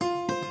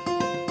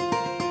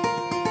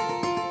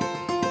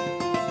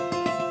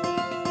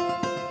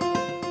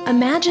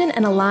Imagine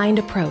an aligned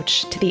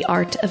approach to the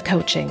art of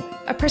coaching,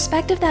 a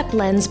perspective that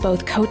blends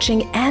both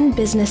coaching and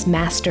business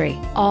mastery,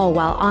 all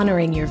while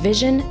honoring your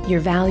vision,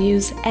 your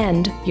values,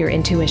 and your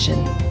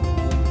intuition.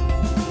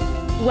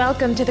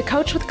 Welcome to the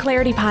Coach with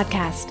Clarity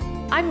podcast.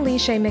 I'm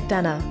Leisha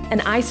McDonough, an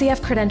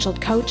ICF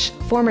credentialed coach,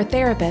 former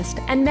therapist,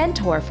 and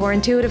mentor for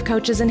intuitive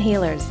coaches and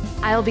healers.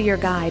 I'll be your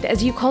guide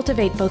as you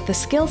cultivate both the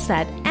skill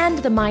set and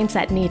the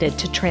mindset needed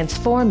to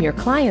transform your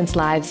clients'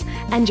 lives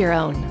and your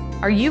own.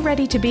 Are you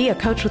ready to be a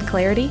coach with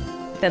clarity?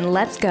 Then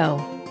let's go.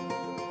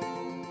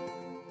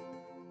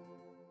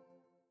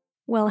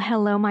 Well,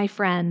 hello, my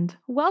friend.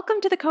 Welcome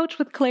to the Coach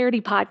with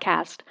Clarity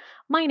podcast.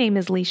 My name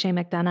is Leisha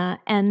McDonough,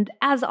 and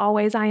as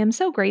always, I am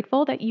so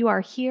grateful that you are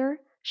here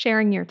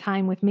sharing your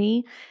time with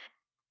me.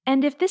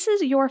 And if this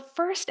is your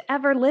first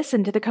ever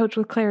listen to the Coach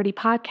with Clarity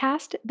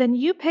podcast, then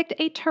you picked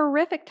a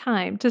terrific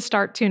time to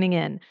start tuning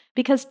in,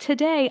 because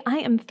today I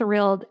am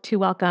thrilled to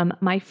welcome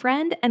my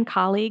friend and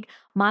colleague,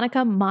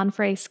 Monica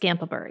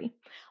Monfray-Scantlebury.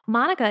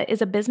 Monica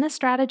is a business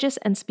strategist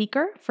and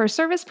speaker for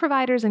service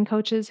providers and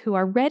coaches who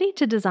are ready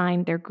to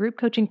design their group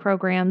coaching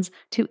programs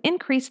to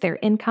increase their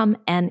income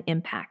and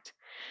impact.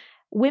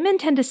 Women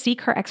tend to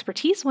seek her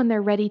expertise when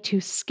they're ready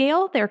to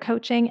scale their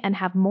coaching and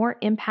have more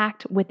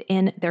impact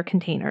within their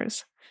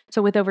containers.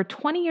 So with over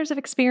 20 years of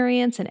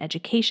experience in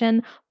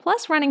education,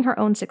 plus running her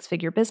own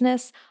six-figure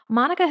business,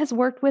 Monica has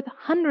worked with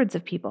hundreds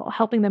of people,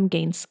 helping them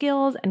gain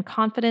skills and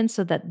confidence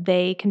so that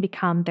they can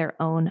become their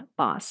own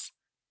boss.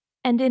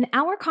 And in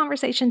our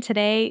conversation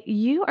today,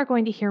 you are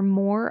going to hear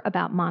more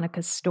about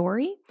Monica's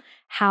story,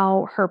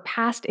 how her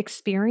past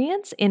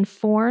experience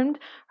informed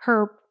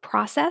her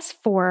process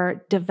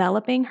for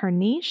developing her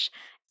niche,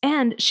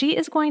 and she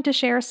is going to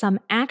share some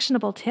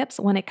actionable tips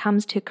when it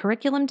comes to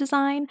curriculum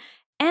design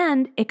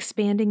and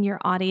expanding your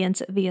audience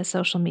via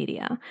social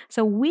media.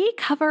 So we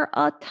cover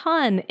a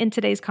ton in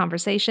today's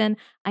conversation.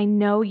 I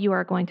know you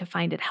are going to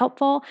find it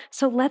helpful,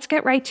 so let's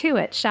get right to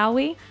it, shall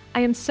we? I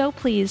am so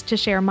pleased to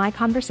share my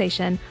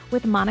conversation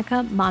with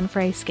Monica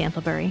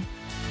Monfray-Scantlebury.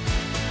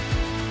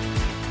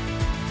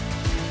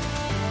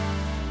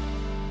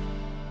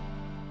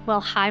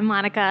 Well, hi,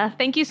 Monica.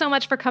 Thank you so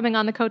much for coming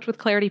on the Coach with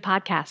Clarity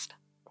podcast.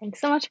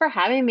 Thanks so much for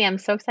having me. I'm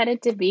so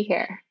excited to be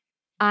here.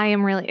 I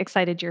am really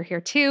excited you're here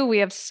too. We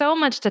have so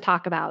much to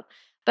talk about.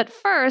 But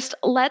first,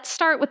 let's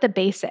start with the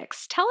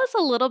basics. Tell us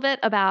a little bit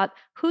about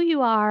who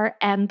you are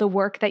and the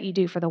work that you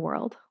do for the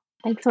world.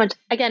 Thanks so much.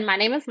 Again, my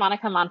name is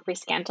Monica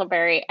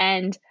Monfray-Scantlebury,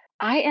 and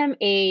I am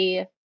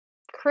a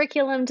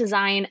curriculum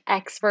design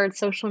expert,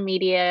 social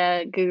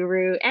media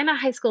guru, and a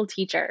high school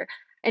teacher.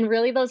 And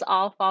really, those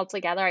all fall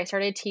together. I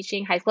started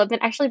teaching high school. I've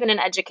actually been in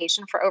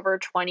education for over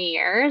 20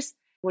 years,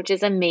 which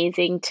is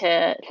amazing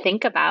to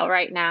think about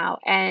right now.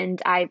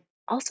 And I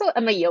also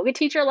am a yoga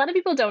teacher. A lot of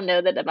people don't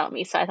know that about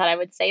me, so I thought I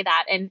would say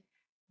that. And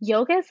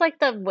yoga is like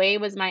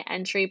was my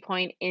entry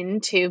point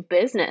into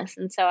business.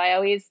 And so I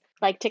always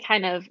like to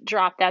kind of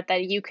drop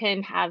that you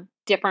can have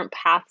different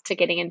paths to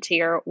getting into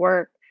your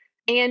work.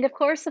 And of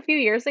course, a few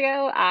years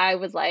ago, I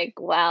was like,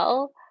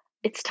 well,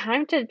 it's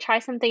time to try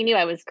something new.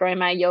 I was growing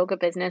my yoga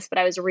business, but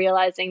I was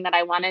realizing that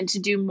I wanted to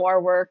do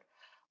more work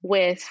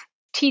with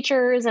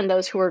teachers and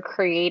those who were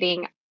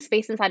creating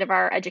space inside of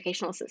our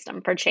educational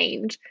system for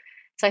change.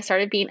 So I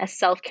started being a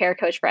self-care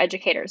coach for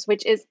educators,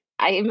 which is,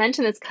 I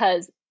mention this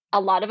because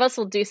a lot of us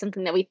will do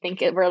something that we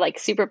think we're like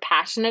super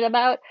passionate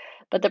about.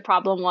 But the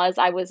problem was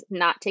I was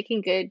not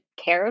taking good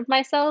care of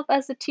myself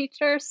as a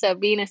teacher. So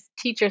being a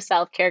teacher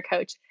self-care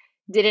coach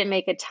didn't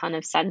make a ton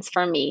of sense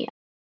for me.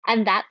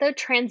 And that though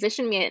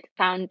transitioned me, it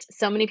found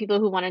so many people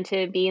who wanted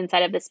to be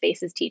inside of the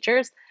space as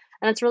teachers.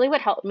 And that's really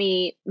what helped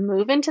me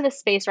move into the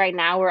space right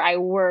now where I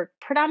work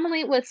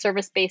predominantly with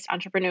service-based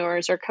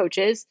entrepreneurs or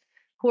coaches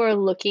who are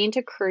looking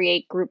to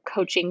create group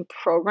coaching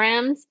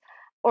programs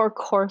or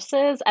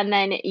courses and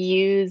then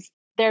use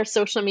their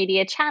social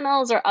media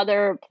channels or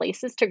other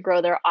places to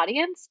grow their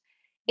audience.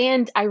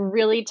 And I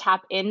really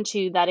tap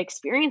into that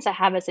experience I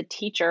have as a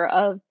teacher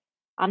of,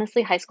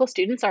 honestly, high school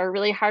students are a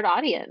really hard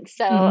audience.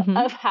 So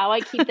of how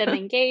I keep them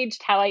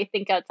engaged, how I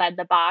think outside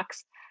the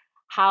box,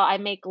 how I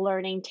make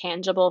learning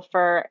tangible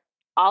for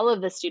all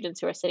of the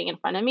students who are sitting in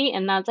front of me.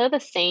 And those are the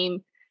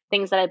same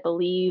things that I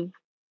believe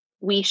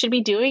we should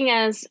be doing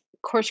as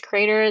course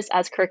creators,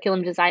 as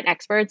curriculum design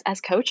experts, as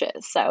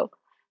coaches. So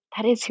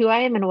that is who I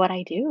am and what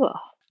I do.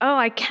 Oh,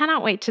 I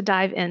cannot wait to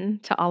dive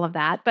into all of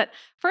that. But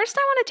first,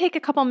 I want to take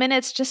a couple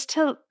minutes just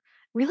to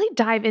really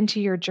dive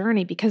into your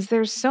journey because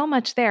there's so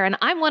much there. And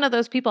I'm one of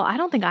those people, I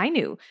don't think I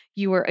knew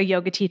you were a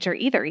yoga teacher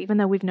either, even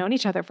though we've known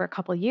each other for a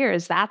couple of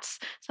years. That's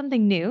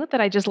something new that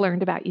I just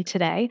learned about you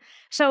today.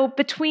 So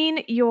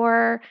between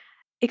your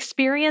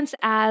experience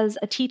as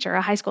a teacher,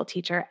 a high school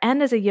teacher,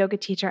 and as a yoga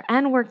teacher,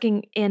 and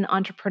working in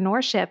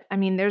entrepreneurship, I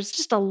mean, there's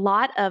just a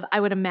lot of, I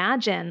would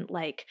imagine,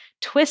 like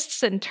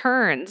twists and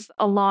turns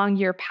along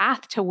your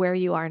path to where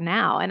you are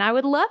now. And I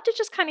would love to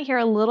just kind of hear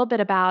a little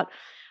bit about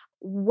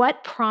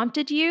what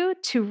prompted you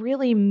to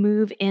really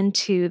move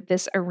into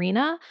this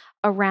arena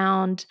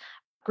around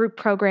group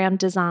program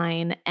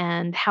design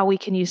and how we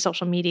can use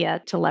social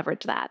media to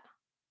leverage that.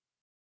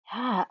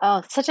 Yeah.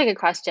 Oh, such a good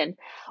question.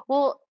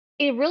 Well,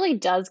 it really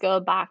does go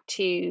back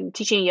to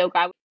teaching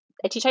yoga.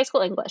 I teach high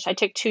school English. I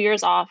took 2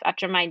 years off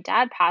after my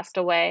dad passed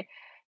away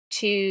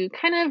to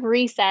kind of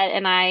reset,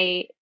 and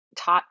I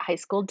taught high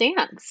school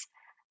dance.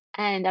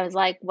 And I was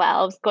like,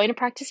 well, I was going to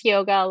practice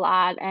yoga a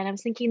lot, and I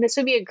was thinking this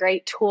would be a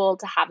great tool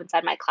to have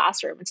inside my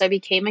classroom. And so I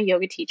became a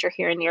yoga teacher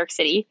here in New York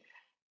City.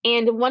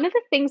 And one of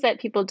the things that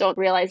people don't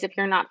realize if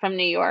you're not from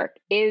New York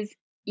is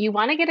you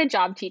want to get a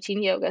job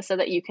teaching yoga so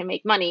that you can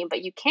make money,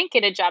 but you can't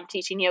get a job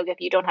teaching yoga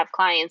if you don't have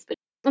clients. But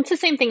it's the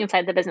same thing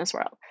inside the business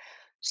world.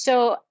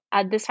 So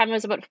at this time, I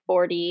was about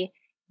 40,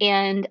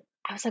 and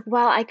I was like,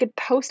 well, I could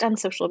post on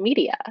social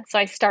media. So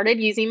I started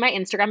using my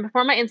Instagram.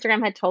 Before, my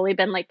Instagram had totally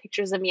been like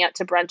pictures of me out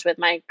to brunch with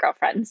my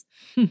girlfriends.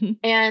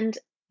 And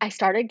I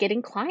started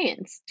getting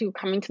clients to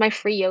coming to my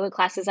free yoga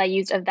classes. I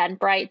used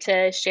Eventbrite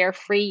to share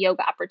free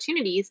yoga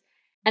opportunities.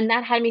 And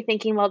that had me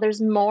thinking, well,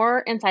 there's more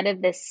inside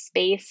of this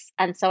space.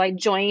 And so I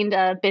joined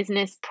a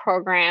business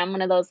program,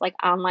 one of those like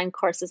online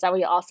courses that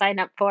we all sign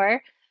up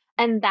for.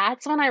 And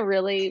that's when I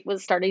really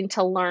was starting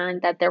to learn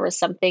that there was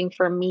something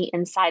for me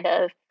inside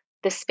of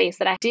the space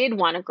that I did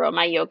want to grow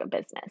my yoga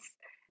business.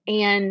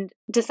 And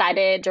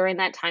decided during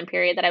that time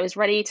period that I was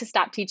ready to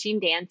stop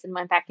teaching dance and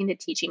went back into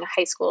teaching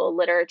high school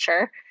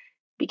literature.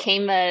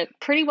 Became a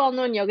pretty well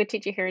known yoga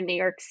teacher here in New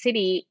York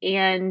City.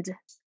 And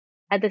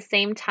at the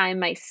same time,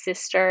 my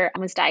sister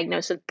was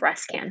diagnosed with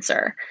breast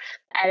cancer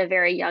at a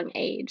very young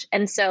age.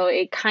 And so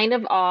it kind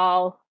of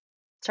all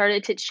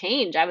started to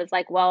change. I was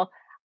like, well,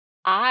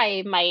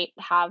 I might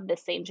have the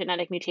same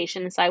genetic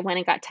mutation. So I went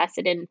and got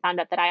tested and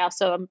found out that I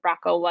also am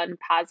BRCA1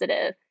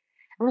 positive.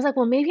 I was like,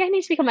 well, maybe I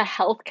need to become a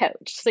health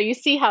coach. So you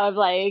see how I'm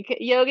like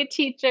yoga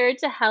teacher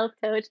to health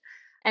coach,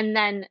 and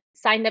then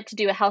signed up to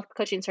do a health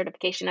coaching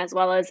certification as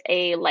well as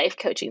a life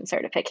coaching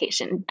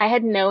certification. I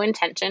had no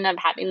intention of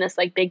having this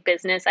like big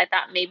business. I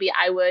thought maybe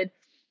I would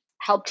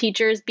help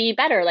teachers be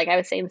better, like I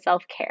was saying,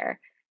 self care.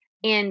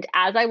 And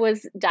as I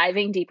was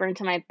diving deeper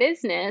into my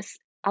business,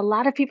 a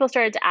lot of people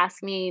started to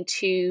ask me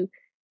to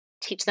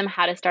teach them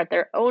how to start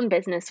their own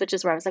business, which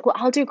is where I was like, well,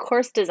 I'll do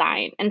course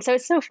design. And so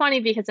it's so funny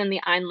because in the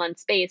online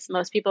space,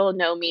 most people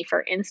know me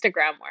for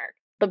Instagram work.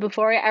 But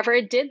before I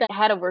ever did that, I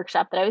had a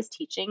workshop that I was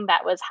teaching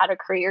that was how to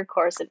create your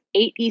course in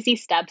 8 easy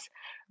steps,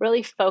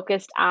 really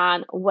focused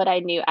on what I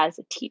knew as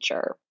a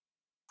teacher.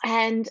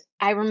 And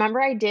I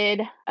remember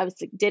did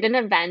an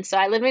event. So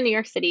I live in New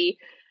York City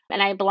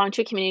and I belong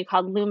to a community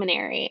called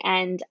Luminary.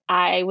 And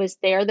I was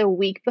there the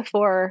week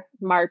before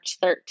March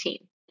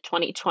 13th.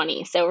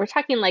 2020. So we're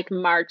talking like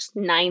March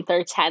 9th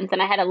or 10th.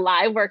 And I had a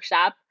live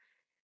workshop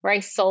where I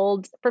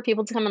sold for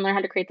people to come and learn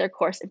how to create their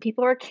course. And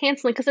people were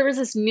canceling because there was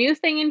this new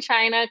thing in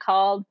China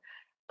called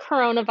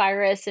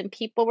coronavirus, and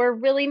people were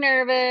really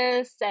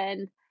nervous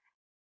and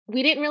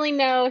we didn't really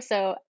know.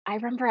 So I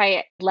remember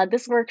I led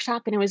this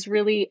workshop and it was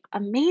really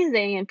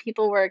amazing and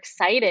people were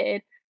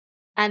excited.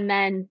 And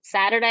then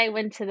Saturday, I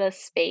went to the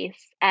space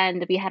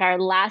and we had our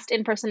last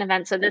in person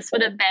event. So this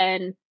would have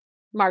been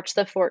March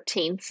the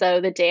 14th.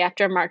 So the day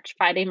after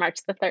Friday, March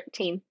the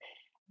 13th.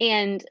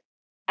 And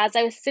as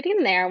I was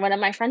sitting there, one of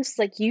my friends was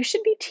like, you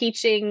should be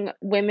teaching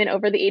women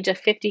over the age of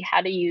 50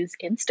 how to use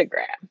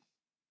Instagram.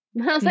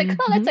 And I was like,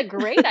 oh, that's Mhm. a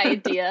great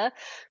idea.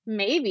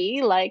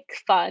 Maybe like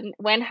fun.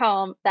 Went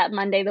home that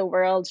Monday, the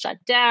world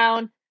shut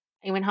down.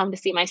 I went home to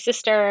see my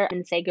sister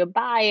and say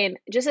goodbye. And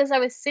just as I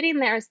was sitting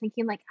there, I was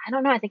thinking, like, I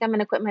don't know, I think I'm going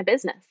to quit my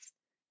business.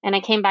 And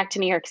I came back to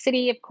New York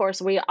City. Of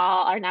course, we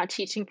all are now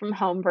teaching from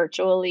home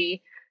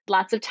virtually.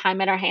 Lots of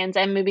time at our hands.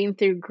 I'm moving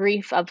through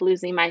grief of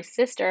losing my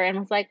sister and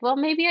was like, well,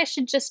 maybe I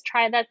should just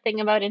try that thing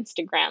about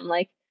Instagram.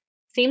 Like,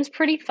 seems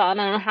pretty fun.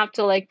 I don't have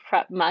to like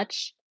prep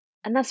much.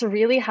 And that's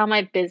really how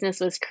my business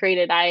was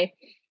created. I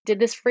did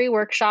this free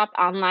workshop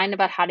online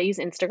about how to use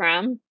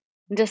Instagram,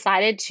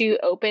 decided to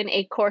open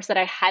a course that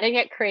I hadn't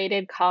yet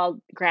created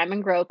called Gram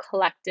and Grow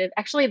Collective.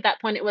 Actually, at that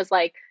point, it was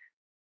like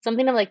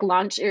something to like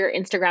launch your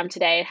Instagram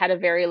today. It had a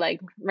very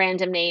like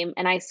random name,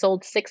 and I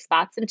sold 6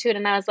 spots into it.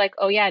 And I was like,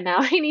 oh, yeah, now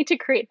I need to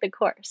create the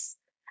course.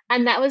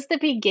 And that was the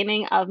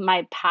beginning of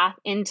my path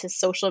into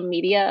social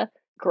media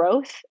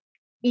growth,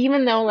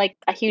 even though like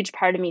a huge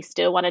part of me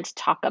still wanted to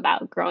talk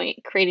about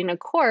creating a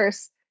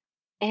course.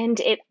 And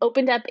it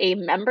opened up a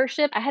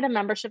membership. I had a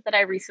membership that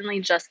I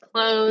recently just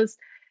closed.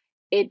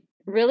 It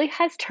really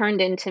has turned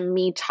into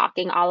me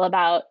talking all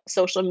about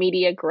social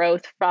media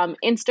growth, from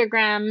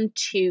Instagram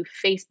to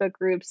Facebook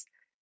groups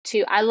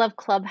to I love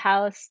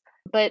Clubhouse.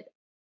 But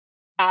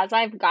as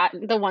I've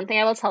gotten, the one thing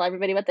I will tell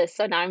everybody about this,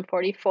 so now I'm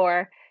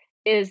 44,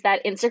 is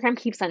that Instagram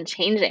keeps on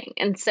changing.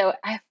 And so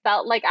I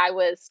felt like I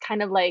was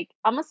kind of like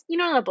almost, in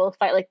a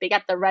bullfight, like they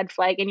got the red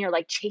flag and you're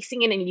like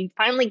chasing it and you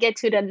finally get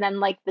to it and then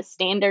like the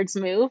standards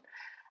move.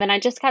 And I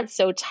just got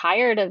so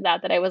tired of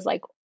that I was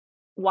like,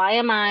 why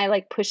am I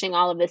like pushing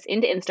all of this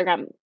into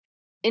Instagram,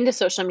 into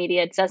social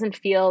media? It doesn't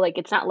feel like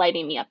it's not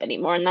lighting me up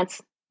anymore. And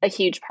that's a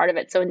huge part of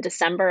it. So in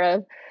December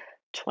of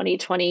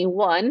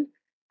 2021,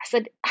 I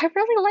said, I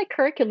really like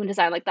curriculum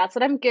design. Like, that's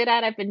what I'm good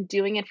at. I've been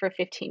doing it for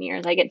 15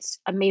 years. I get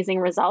amazing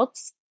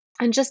results.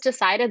 and just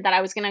decided that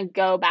I was going to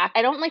go back.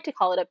 I don't like to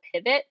call it a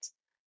pivot.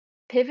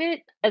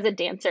 Pivot as a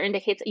dancer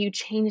indicates that you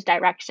change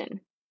direction.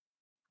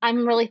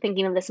 I'm really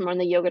thinking of this more in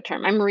the yoga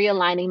term. I'm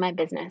realigning my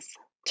business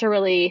to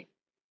really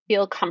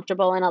feel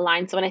comfortable and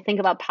aligned. So when I think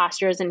about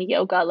postures in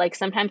yoga, like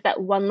sometimes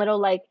that one little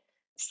like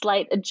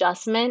slight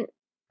adjustment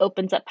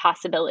opens up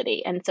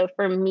possibility. And so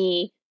for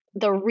me,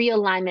 the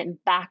realignment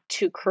back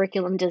to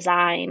curriculum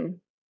design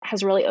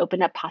has really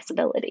opened up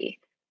possibility.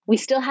 We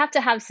still have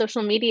to have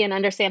social media and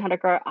understand how to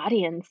grow our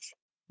audience,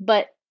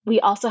 but we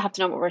also have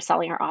to know what we're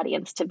selling our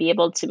audience to be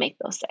able to make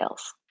those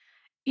sales.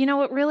 You know,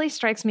 what really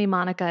strikes me,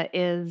 Monica,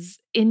 is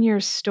in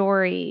your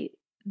story,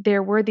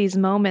 there were these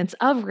moments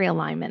of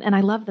realignment. And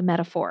I love the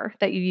metaphor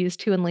that you used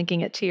too, and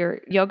linking it to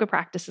your yoga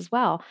practice as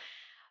well.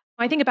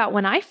 I think about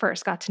when I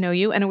first got to know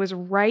you, and it was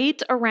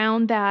right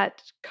around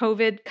that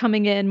COVID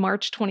coming in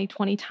March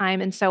 2020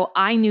 time. And so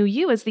I knew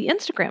you as the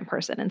Instagram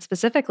person and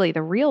specifically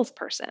the Reels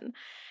person.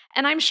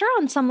 And I'm sure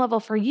on some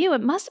level for you,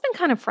 it must have been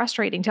kind of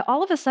frustrating to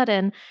all of a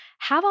sudden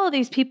have all of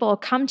these people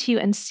come to you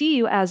and see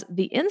you as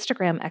the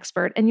Instagram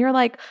expert. And you're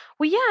like,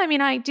 well, yeah, I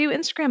mean, I do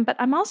Instagram, but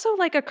I'm also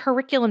like a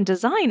curriculum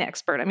design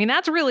expert. I mean,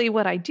 that's really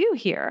what I do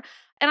here.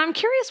 And I'm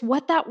curious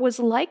what that was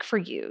like for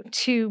you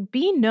to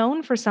be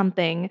known for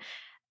something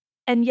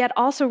and yet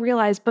also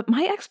realize, but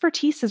my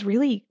expertise is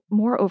really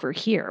more over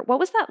here. What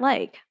was that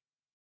like?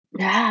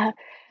 Yeah,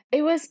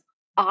 it was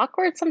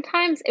awkward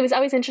sometimes. It was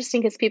always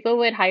interesting because people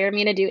would hire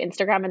me to do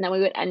Instagram and then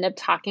we would end up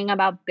talking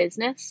about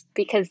business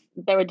because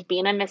there would be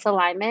a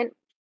misalignment.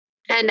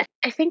 And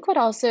I think what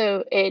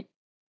also it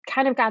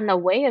kind of got in the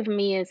way of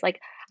me is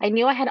like, I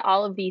knew I had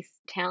all of these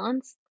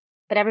talents,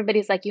 but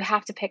everybody's like, you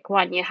have to pick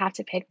one, you have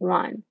to pick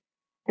one.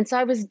 And so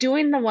I was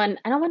doing the one,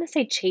 I don't want to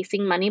say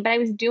chasing money, but I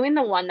was doing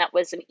the one that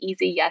was an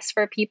easy yes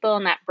for people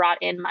and that brought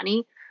in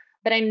money.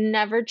 But I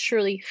never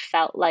truly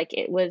felt like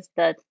it was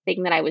the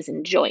thing that I was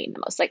enjoying the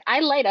most. Like I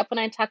light up when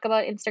I talk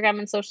about Instagram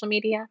and social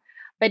media,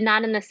 but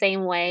not in the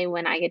same way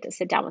when I get to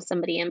sit down with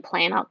somebody and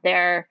plan out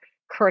their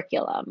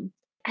curriculum.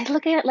 I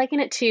look at it, liken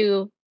it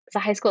to as a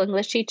high school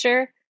English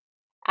teacher.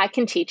 I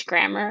can teach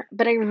grammar,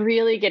 but I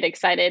really get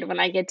excited when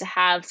I get to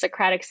have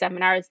Socratic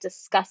seminars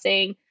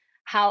discussing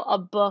how a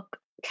book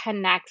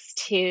connects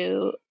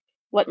to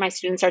what my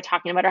students are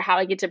talking about, or how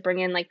I get to bring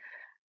in like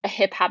a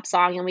hip hop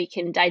song and we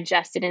can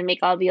digest it and make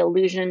all the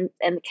allusions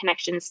and the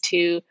connections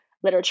to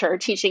literature, or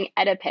teaching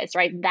Oedipus,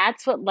 right?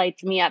 That's what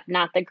lights me up,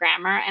 not the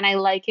grammar. And I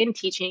liken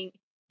teaching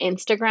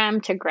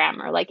Instagram to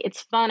grammar. Like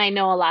it's fun. I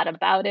know a lot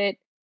about it.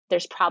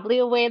 There's probably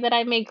a way that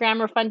I make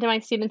grammar fun to my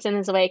students, and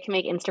there's a way I can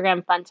make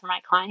Instagram fun to my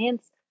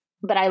clients,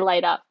 but I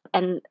light up.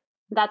 And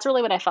that's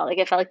really what I felt like.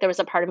 I felt like there was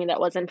a part of me that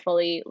wasn't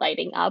fully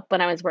lighting up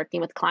when I was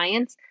working with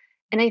clients.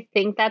 And I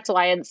think that's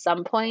why at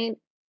some point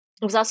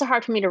it was also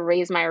hard for me to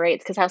raise my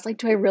rates because I was like,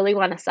 do I really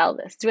want to sell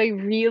this? Do I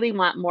really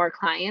want more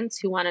clients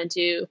who want to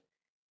do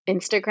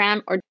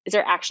Instagram? Or is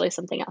there actually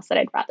something else that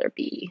I'd rather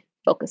be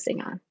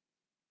focusing on?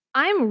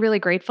 I'm really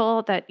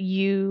grateful that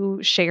you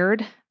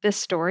shared this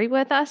story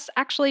with us,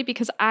 actually,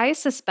 because I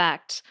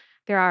suspect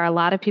there are a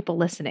lot of people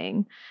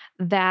listening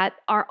that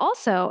are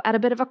also at a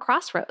bit of a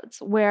crossroads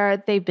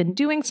where they've been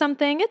doing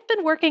something, it's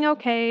been working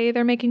okay,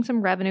 they're making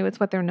some revenue, it's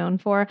what they're known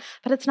for,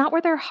 but it's not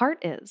where their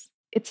heart is.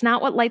 It's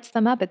not what lights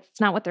them up, it's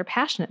not what they're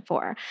passionate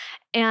for.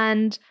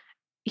 And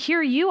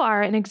here you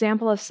are, an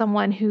example of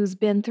someone who's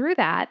been through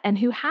that and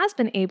who has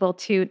been able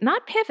to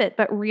not pivot,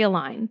 but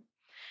realign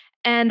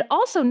and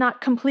also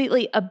not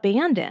completely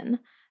abandon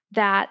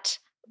that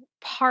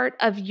part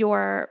of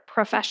your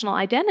professional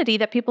identity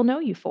that people know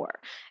you for.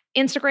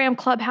 Instagram,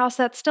 Clubhouse,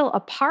 that's still a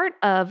part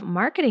of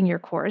marketing your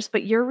course,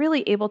 but you're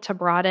really able to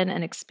broaden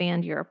and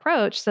expand your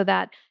approach so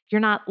that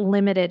you're not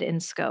limited in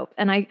scope.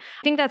 And I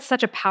think that's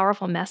such a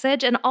powerful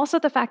message. And also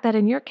the fact that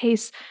in your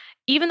case,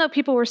 even though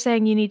people were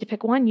saying you need to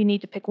pick one, you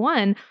need to pick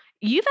one,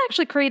 you've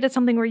actually created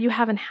something where you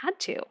haven't had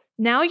to.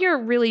 Now you're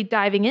really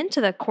diving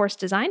into the course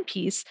design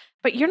piece,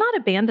 but you're not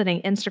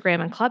abandoning Instagram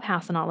and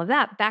Clubhouse and all of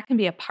that. That can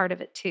be a part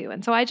of it too.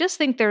 And so I just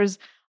think there's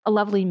a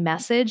lovely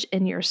message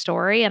in your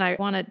story. And I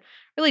want to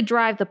really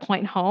drive the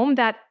point home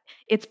that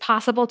it's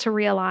possible to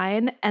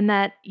realign and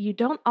that you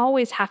don't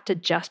always have to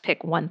just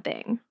pick one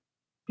thing.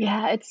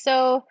 Yeah, it's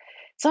so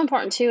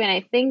important too. And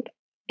I think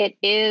it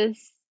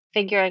is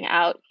figuring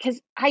out,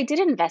 because I did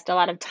invest a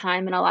lot of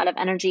time and a lot of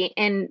energy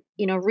and,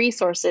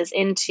 resources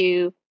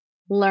into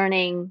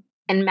learning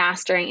and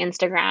mastering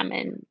Instagram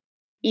and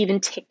even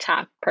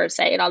TikTok per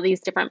se, and all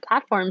these different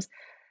platforms.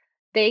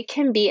 They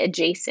can be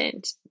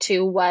adjacent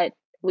to what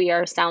we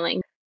are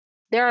selling.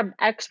 There are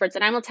experts,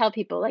 and I will tell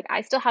people, like,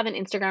 I still have an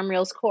Instagram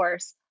Reels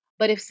course,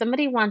 but if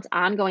somebody wants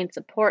ongoing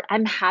support,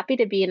 I'm happy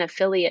to be an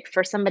affiliate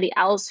for somebody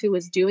else who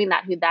is doing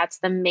that, who that's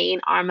the main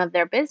arm of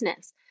their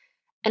business.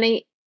 And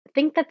I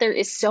think that there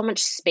is so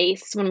much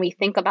space when we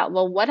think about,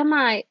 well, what are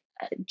my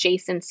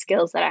adjacent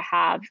skills that I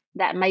have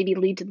that maybe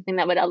lead to the thing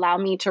that would allow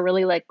me to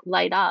really like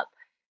light up?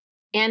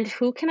 And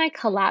who can I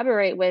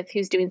collaborate with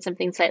who's doing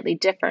something slightly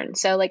different?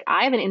 So like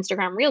I have an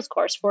Instagram Reels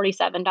course,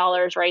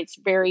 $47, right? It's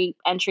very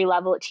entry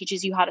level. It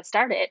teaches you how to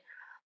start it.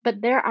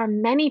 But there are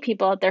many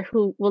people out there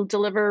who will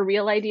deliver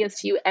real ideas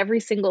to you every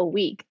single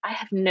week. I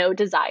have no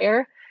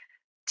desire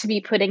to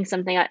be putting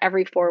something out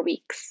every 4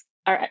 weeks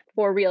or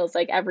 4 reels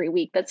like every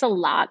week. That's a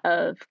lot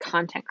of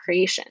content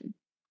creation.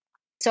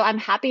 So I'm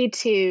happy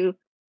to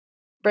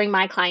bring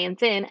my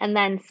clients in and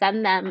then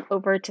send them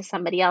over to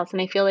somebody else.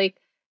 And I feel like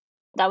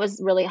that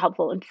was really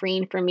helpful and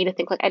freeing for me to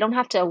think like I don't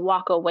have to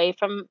walk away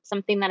from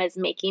something that is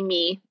making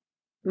me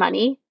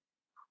money,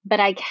 but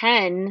I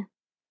can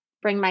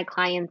bring my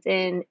clients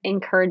in,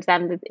 encourage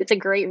them. It's a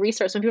great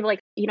resource when people are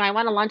like, I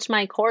want to launch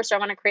my course or I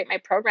want to create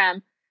my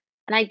program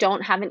and I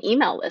don't have an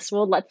email list.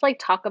 Well, let's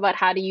talk about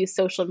how to use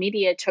social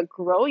media to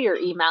grow your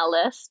email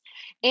list.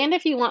 And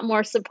if you want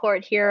more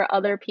support, here are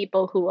other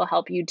people who will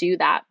help you do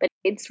that. But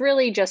it's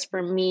really just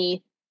for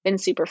me been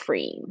super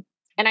freeing.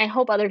 And I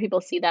hope other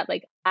people see that.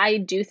 I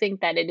do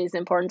think that it is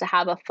important to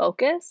have a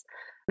focus.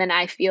 And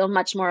I feel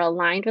much more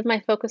aligned with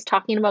my focus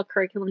talking about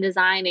curriculum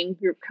design and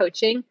group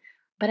coaching.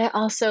 But I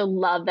also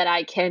love that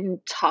I can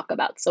talk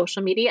about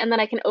social media and that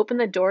I can open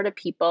the door to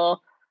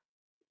people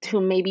who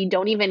maybe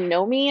don't even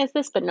know me as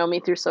this, but know me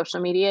through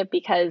social media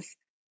because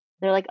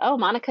they're like, oh,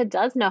 Monica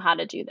does know how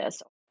to do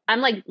this.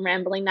 I'm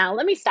rambling now.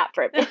 Let me stop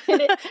for a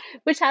minute,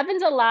 which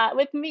happens a lot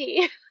with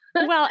me.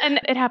 Well, and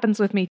it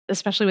happens with me,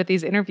 especially with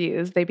these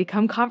interviews. They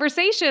become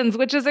conversations,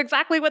 which is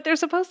exactly what they're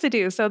supposed to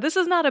do. So this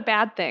is not a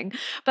bad thing.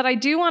 But I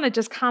do want to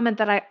just comment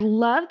that I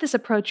love this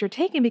approach you're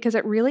taking because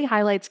it really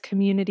highlights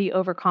community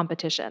over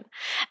competition.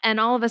 And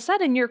all of a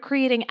sudden, you're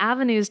creating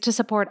avenues to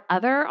support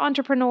other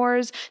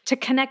entrepreneurs, to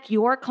connect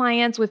your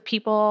clients with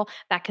people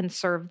that can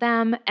serve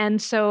them.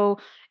 And so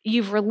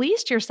you've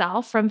released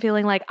yourself from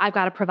feeling like I've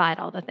got to provide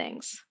all the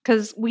things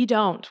because we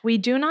don't. We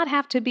do not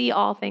have to be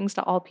all things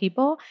to all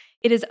people.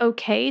 It is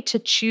okay to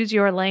choose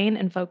your lane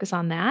and focus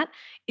on that.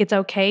 It's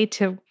okay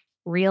to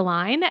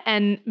realign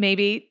and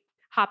maybe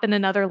hop in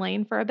another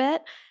lane for a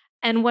bit.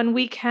 And when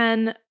we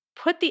can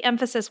put the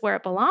emphasis where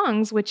it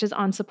belongs, which is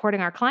on supporting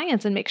our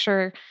clients and make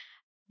sure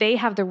they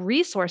have the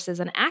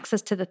resources and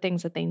access to the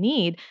things that they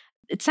need,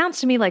 it sounds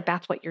to me like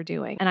that's what you're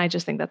doing. And I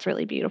just think that's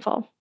really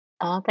beautiful.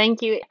 Oh,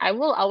 thank you. I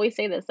will always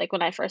say this.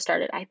 When I first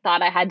started, I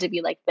thought I had to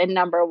be the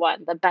number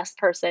one, the best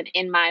person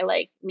in my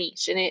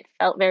niche. And it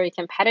felt very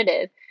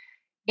competitive.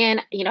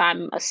 And,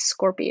 I'm a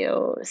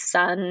Scorpio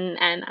sun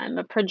and I'm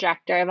a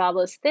projector of all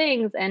those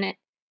things. And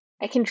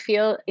I can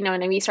feel,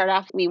 when we start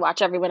off, we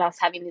watch everyone else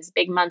having these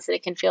big months and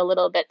it can feel a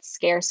little bit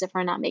scarce if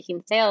we're not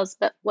making sales.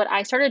 But what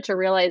I started to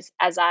realize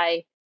as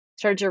I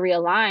started to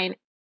realign,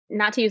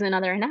 not to use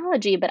another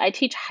analogy, but I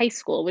teach high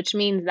school, which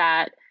means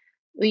that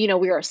we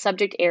are a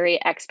subject area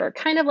expert,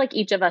 kind of like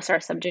each of us are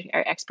a subject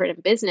area expert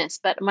in business.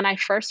 But when I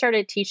first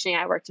started teaching,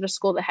 I worked at a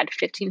school that had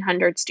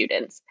 1,500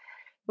 students,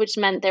 which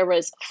meant there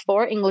was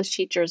 4 English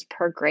teachers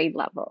per grade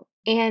level.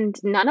 And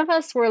none of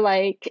us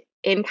were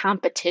in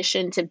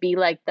competition to be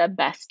the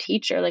best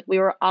teacher. We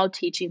were all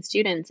teaching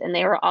students and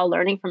they were all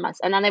learning from us.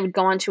 And then they would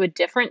go on to a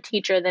different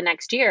teacher the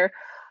next year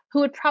who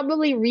would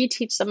probably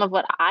reteach some of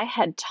what I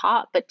had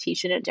taught, but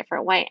teach it in a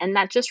different way. And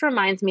that just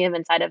reminds me of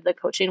inside of the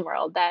coaching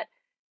world that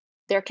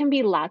there can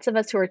be lots of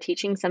us who are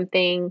teaching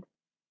something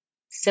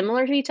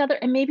similar to each other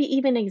and maybe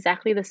even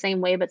exactly the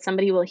same way, but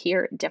somebody will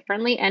hear it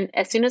differently. And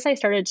as soon as I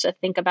started to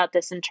think about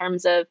this in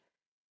terms of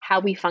how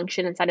we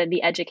function inside of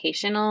the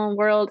educational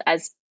world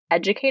as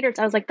educators,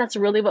 I was like, that's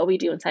really what we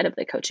do inside of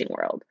the coaching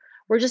world.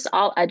 We're just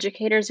all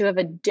educators who have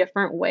a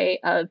different way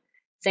of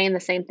saying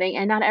the same thing,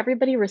 and not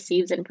everybody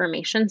receives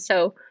information.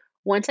 So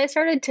once I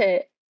started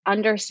to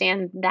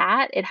understand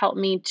that, it helped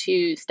me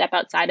to step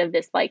outside of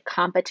this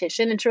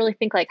competition and to really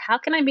think how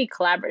can I be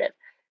collaborative?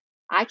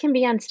 I can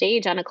be on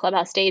stage on a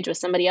Clubhouse stage with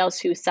somebody else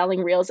who's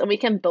selling reels and we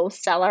can both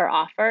sell our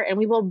offer and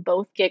we will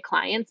both get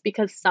clients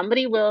because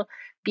somebody will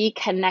be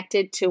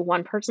connected to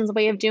one person's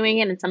way of doing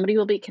it and somebody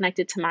will be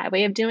connected to my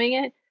way of doing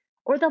it,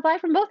 or they'll buy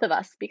from both of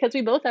us because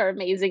we both are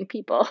amazing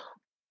people.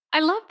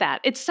 I love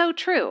that. It's so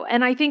true.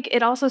 And I think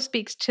it also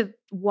speaks to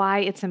why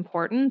it's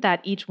important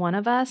that each one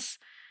of us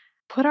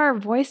put our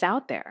voice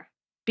out there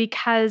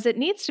because it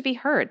needs to be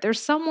heard. There's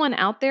someone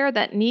out there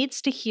that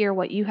needs to hear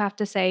what you have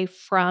to say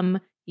from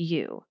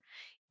you.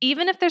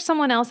 Even if there's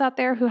someone else out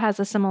there who has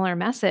a similar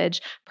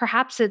message,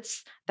 perhaps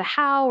it's the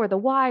how or the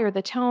why or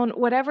the tone,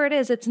 whatever it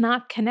is, it's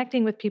not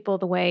connecting with people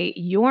the way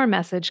your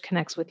message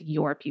connects with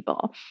your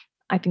people.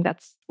 I think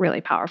that's really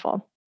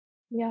powerful.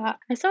 Yeah,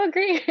 I so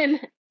agree. And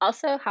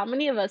also, how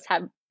many of us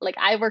have,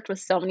 I worked with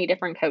so many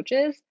different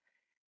coaches.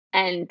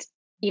 And,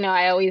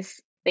 I always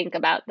think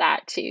about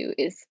that too,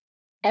 is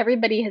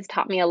everybody has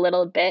taught me a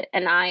little bit,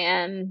 and I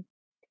am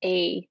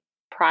a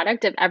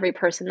product of every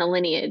person, the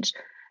lineage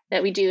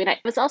that we do. And I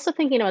was also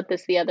thinking about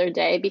this the other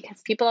day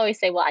because people always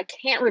say, well, I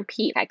can't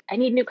repeat. I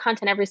need new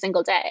content every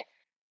single day.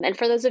 And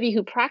for those of you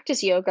who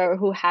practice yoga or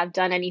who have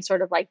done any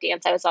sort of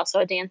dance, I was also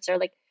a dancer.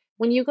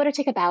 When you go to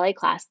take a ballet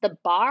class, the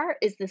bar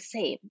is the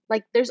same.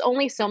 There's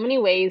only so many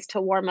ways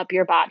to warm up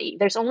your body.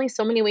 There's only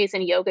so many ways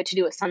in yoga to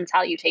do a sun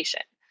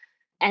salutation.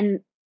 And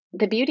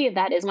the beauty of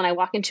that is when I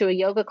walk into a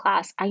yoga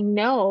class, I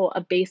know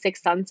a basic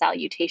sun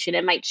salutation.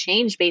 It might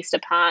change based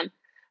upon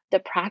the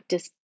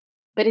practice,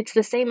 But it's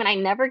the same. And I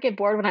never get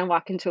bored when I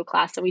walk into a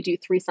class and we do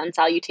 3 sun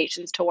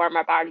salutations to warm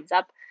our bodies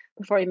up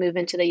before we move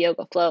into the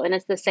yoga flow. And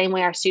it's the same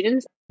way our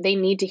students, they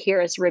need to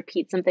hear us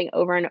repeat something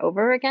over and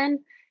over again,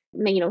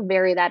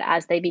 vary that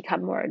as they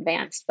become more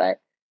advanced. But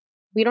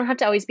we don't have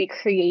to always be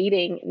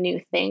creating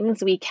new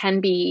things. We can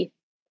be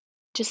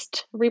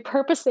just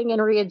repurposing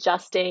and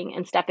readjusting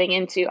and stepping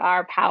into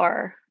our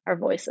power, our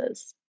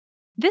voices.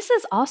 This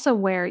is also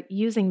where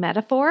using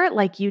metaphor,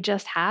 like you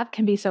just have,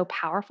 can be so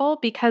powerful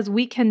because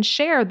we can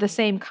share the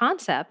same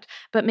concept,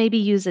 but maybe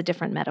use a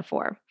different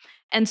metaphor.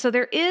 And so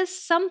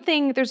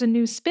there's a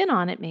new spin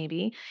on it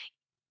maybe,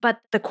 but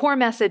the core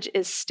message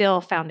is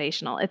still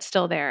foundational. It's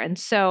still there. And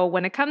so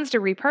when it comes to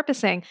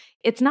repurposing,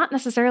 it's not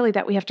necessarily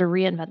that we have to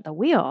reinvent the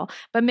wheel,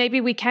 but maybe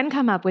we can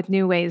come up with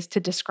new ways to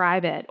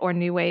describe it or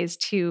new ways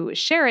to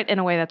share it in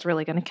a way that's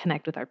really going to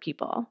connect with our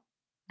people.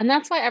 And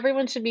that's why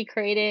everyone should be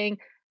creating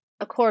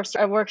a course,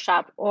 a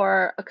workshop,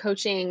 or a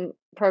coaching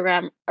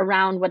program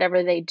around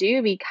whatever they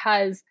do,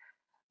 because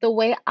the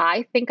way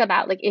I think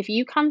about, like, if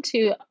you come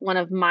to one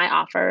of my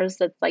offers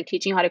that's like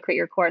teaching you how to create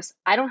your course,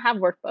 I don't have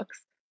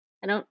workbooks.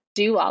 I don't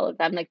do all of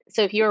them. Like,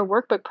 so if you're a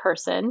workbook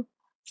person,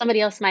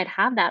 somebody else might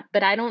have that,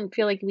 but I don't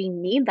feel like we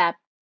need that.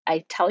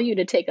 I tell you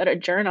to take out a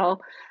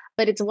journal,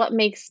 but it's what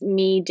makes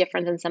me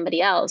different than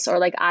somebody else. Or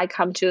like I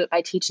come to it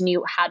by teaching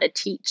you how to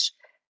teach.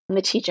 I'm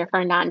the teacher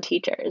for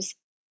non-teachers.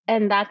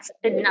 And that's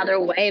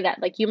another way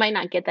that like you might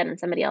not get that in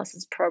somebody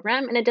else's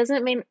program. And it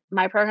doesn't mean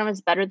my program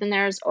is better than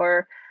theirs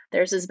or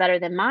theirs is better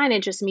than mine.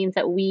 It just means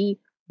that we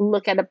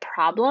look at a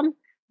problem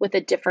with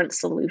a different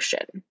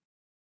solution.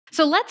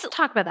 So let's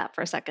talk about that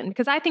for a second,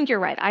 because I think you're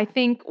right. I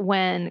think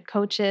when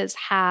coaches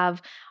have,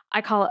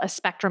 I call it a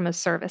spectrum of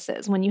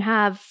services, when you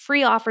have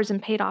free offers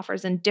and paid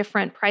offers and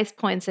different price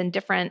points and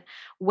different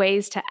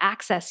ways to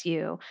access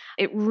you,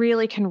 it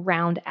really can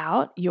round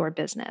out your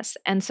business.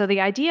 And so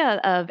the idea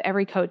of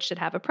every coach should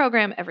have a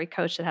program, every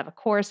coach should have a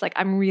course, like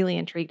I'm really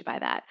intrigued by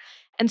that.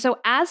 And so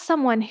as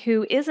someone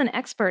who is an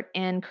expert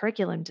in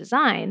curriculum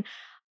design,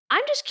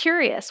 I'm just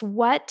curious,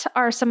 what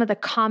are some of the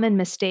common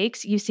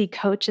mistakes you see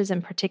coaches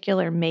in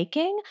particular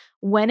making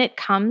when it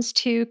comes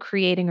to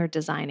creating or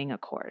designing a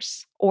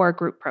course or a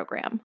group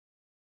program?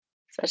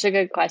 Such a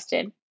good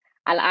question.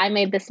 And I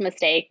made this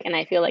mistake, and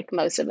I feel like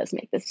most of us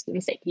make this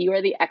mistake. You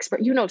are the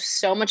expert. You know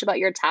so much about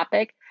your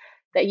topic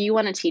that you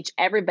want to teach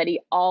everybody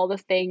all the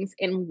things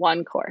in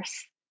one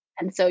course.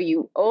 And so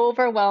you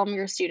overwhelm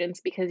your students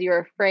because you're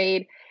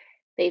afraid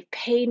they've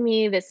paid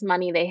me this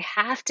money. They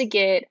have to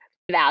get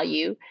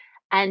value.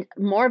 And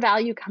more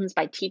value comes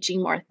by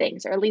teaching more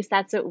things, or at least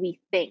that's what we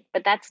think.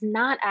 But that's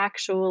not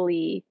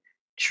actually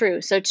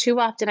true. So too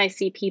often I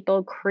see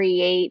people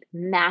create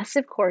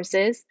massive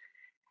courses.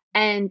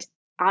 And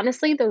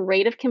honestly, the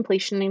rate of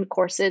completion in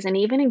courses and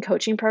even in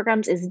coaching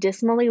programs is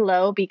dismally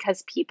low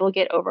because people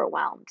get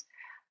overwhelmed.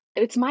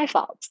 It's my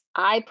fault.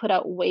 I put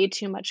out way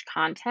too much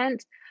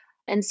content.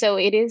 And so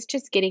it is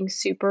just getting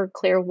super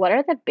clear. What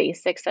are the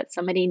basics that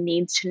somebody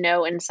needs to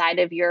know inside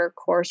of your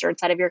course or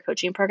inside of your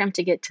coaching program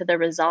to get to the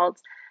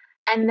results?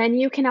 And then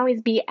you can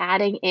always be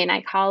adding in,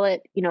 I call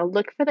it,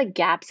 look for the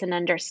gaps in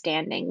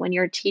understanding when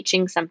you're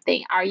teaching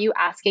something. Are you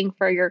asking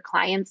for your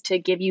clients to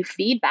give you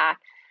feedback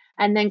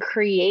and then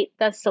create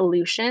the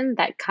solution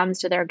that comes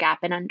to their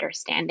gap in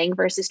understanding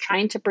versus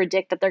trying to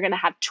predict that they're going to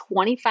have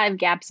 25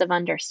 gaps of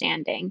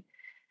understanding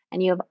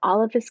and you have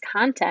all of this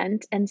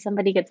content and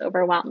somebody gets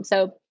overwhelmed.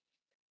 So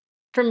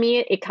for me,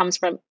 it comes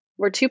from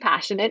we're too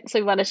passionate, so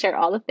we want to share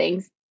all the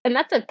things. And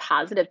that's a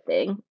positive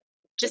thing.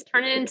 Just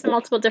turn it into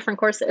multiple different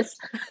courses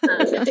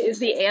is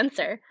the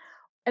answer.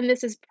 And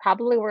this is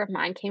probably where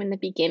mine came in the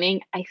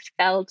beginning. I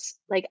felt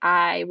like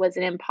I was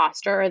an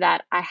imposter, or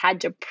that I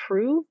had to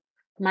prove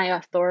my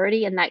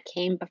authority, and that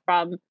came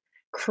from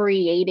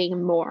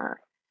creating more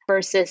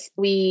versus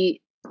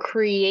we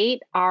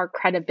create our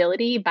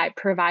credibility by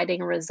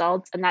providing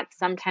results. And that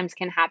sometimes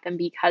can happen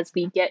because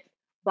we get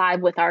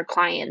live with our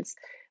clients.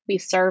 We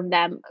serve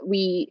them,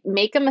 we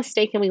make a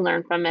mistake and we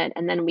learn from it,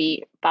 and then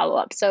we follow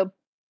up. So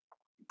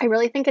I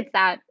really think it's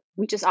that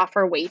we just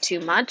offer way too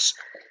much.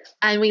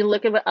 And we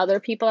look at what other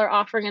people are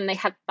offering and they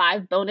have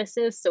 5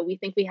 bonuses. So we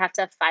think we have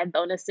to have 5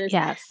 bonuses.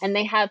 Yes. And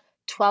they have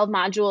 12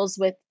 modules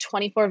with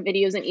 24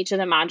 videos in each of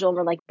the module. And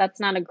we're like, that's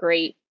not a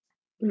great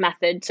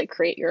method to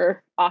create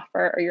your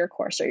offer or your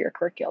course or your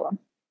curriculum.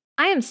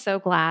 I am so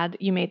glad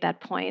you made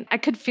that point. I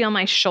could feel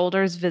my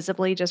shoulders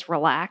visibly just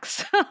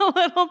relax a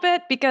little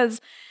bit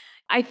because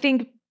I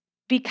think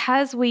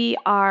because we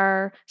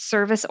are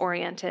service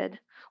oriented,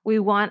 we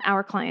want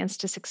our clients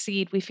to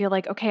succeed. We feel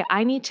like, okay,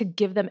 I need to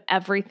give them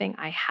everything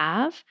I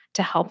have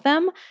to help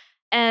them.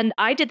 And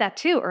I did that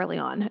too early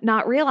on,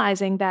 not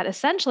realizing that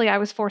essentially I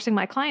was forcing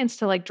my clients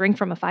to like drink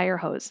from a fire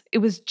hose. It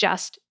was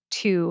just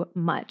too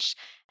much.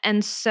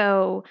 And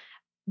so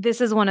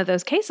this is one of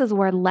those cases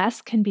where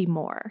less can be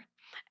more.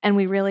 And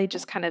we really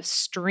just kind of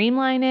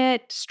streamline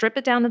it, strip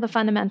it down to the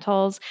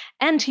fundamentals.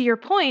 And to your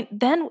point,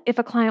 then if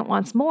a client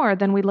wants more,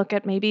 then we look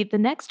at maybe the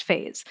next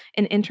phase,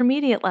 an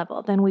intermediate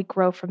level, then we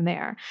grow from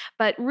there.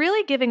 But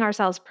really giving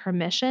ourselves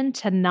permission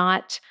to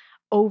not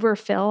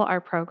overfill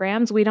our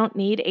programs. We don't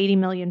need 80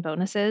 million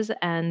bonuses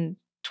and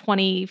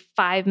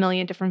 25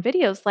 million different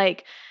videos.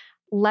 Like,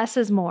 less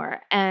is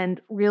more.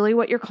 And really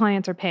what your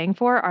clients are paying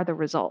for are the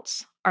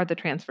results, are the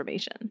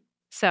transformation.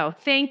 So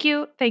thank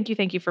you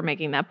for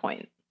making that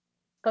point.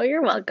 Oh,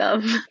 you're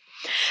welcome.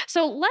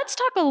 So let's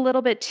talk a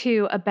little bit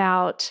too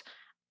about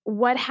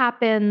what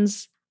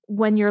happens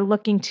when you're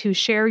looking to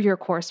share your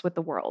course with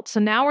the world. So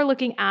now we're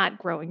looking at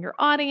growing your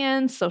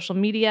audience, social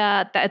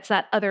media. That's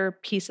that other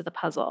piece of the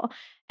puzzle.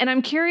 And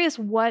I'm curious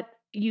what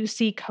you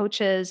see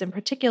coaches in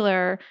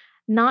particular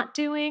not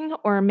doing,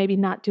 or maybe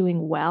not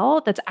doing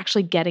well, that's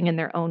actually getting in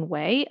their own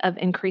way of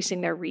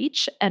increasing their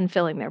reach and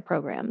filling their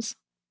programs.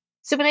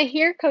 So when I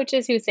hear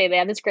coaches who say they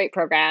have this great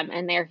program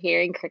and they're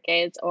hearing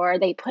crickets, or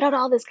they put out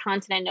all this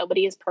content and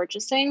nobody is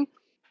purchasing,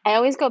 I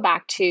always go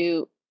back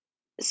to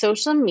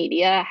social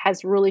media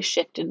has really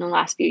shifted in the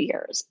last few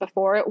years.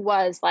 Before, it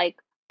was like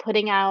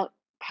putting out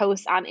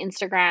posts on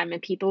Instagram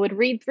and people would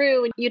read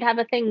through and you'd have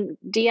a thing,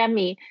 DM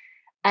me,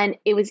 and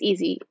it was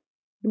easy.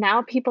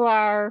 Now people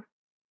are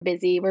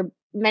busy.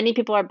 Many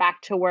people are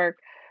back to work.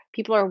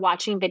 People are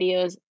watching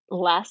videos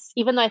less,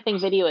 even though I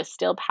think video is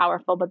still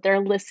powerful, but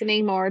they're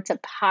listening more to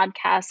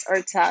podcasts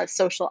or to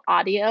social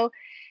audio.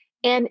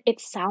 And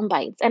it's sound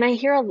bites. And I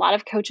hear a lot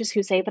of coaches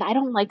who say, but I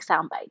don't like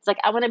sound bites. Like,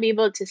 I want to be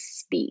able to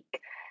speak.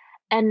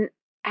 And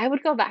I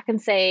would go back and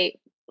say,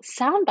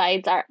 sound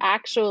bites are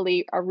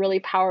actually a really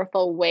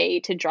powerful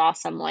way to draw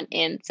someone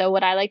in. So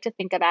what I like to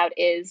think about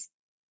is,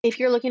 if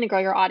you're looking to grow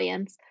your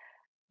audience,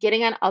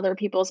 getting on other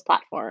people's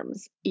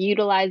platforms,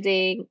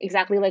 utilizing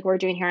exactly like we're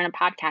doing here on a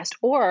podcast,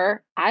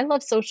 or I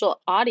love social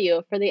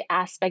audio for the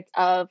aspect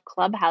of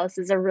Clubhouse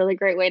is a really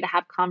great way to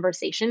have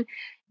conversation.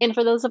 And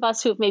for those of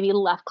us who've maybe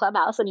left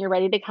Clubhouse and you're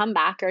ready to come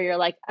back, or you're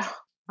like, oh,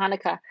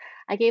 Monica,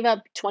 I gave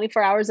up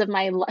 24 hours of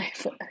my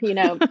life,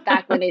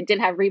 back when it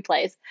didn't have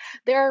replays.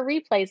 There are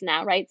replays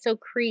now, right? So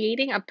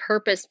creating a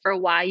purpose for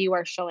why you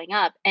are showing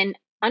up and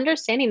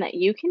understanding that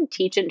you can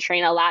teach and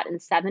train a lot in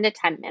 7 to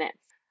 10 minutes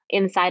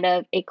inside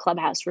of a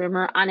Clubhouse room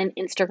or on an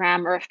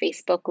Instagram or a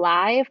Facebook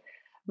Live,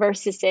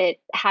 versus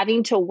it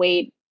having to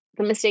wait.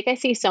 The mistake I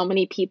see so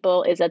many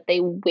people is that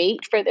they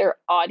wait for their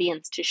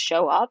audience to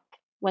show up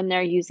when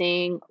they're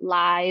using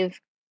live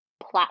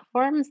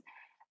platforms.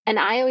 And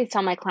I always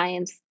tell my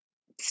clients,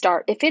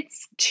 if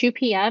it's 2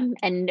 p.m.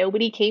 and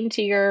nobody came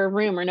to your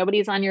room or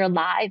nobody's on your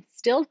live,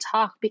 still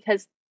talk,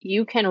 because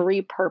you can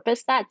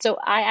repurpose that. So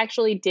I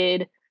actually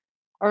did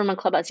a room on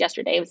Clubhouse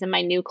yesterday. It was in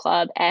my new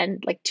club,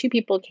 and like 2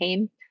 people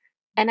came.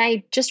 And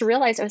I just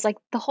realized, I was like,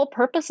 the whole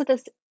purpose of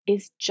this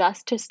is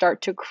just to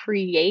start to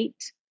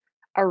create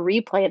a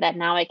replay that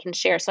now I can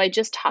share. So I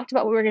just talked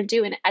about what we were going to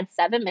do. And at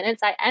 7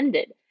 minutes, I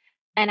ended.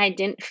 And I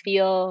didn't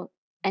feel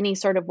any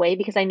sort of way,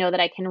 because I know that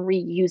I can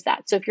reuse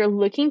that. So if you're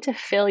looking to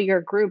fill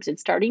your groups,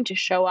 it's starting to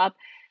show up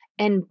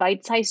in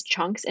bite-sized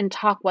chunks and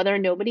talk, whether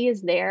nobody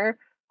is there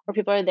or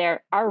people are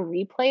there. Our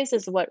replays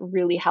is what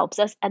really helps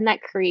us, and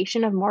that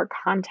creation of more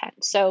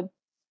content. So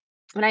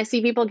when I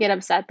see people get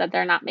upset that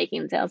they're not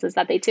making sales, is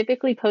that they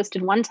typically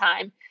posted one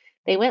time,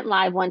 they went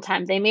live one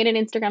time, they made an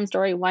Instagram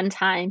story one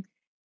time,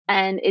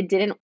 and it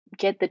didn't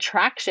get the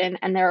traction,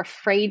 and they're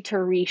afraid to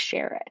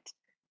reshare it.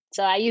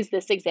 So I use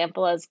this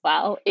example as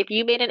well. If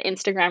you made an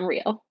Instagram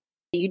reel,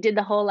 you did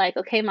the whole like,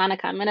 okay,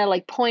 Monica, I'm going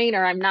to point,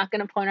 or I'm not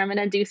going to point, or I'm going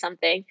to do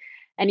something,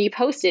 and you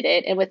posted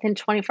it, and within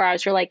 24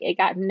 hours, you're like, it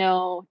got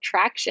no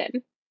traction.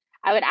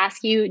 I would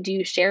ask you, do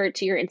you share it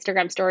to your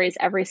Instagram stories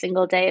every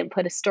single day and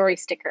put a story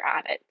sticker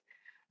on it?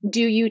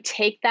 Do you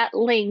take that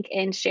link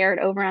and share it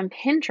over on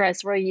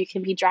Pinterest, where you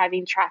can be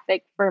driving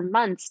traffic for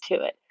months to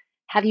it?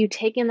 Have you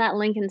taken that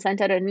link and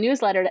sent out a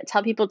newsletter that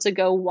tell people to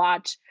go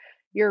watch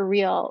your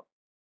reel?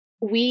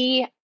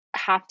 We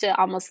have to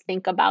almost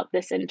think about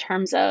this in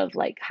terms of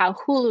like how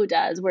Hulu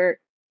does, where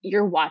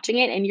you're watching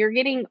it and you're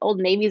getting Old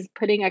Navy's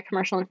putting a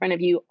commercial in front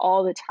of you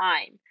all the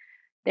time.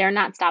 They're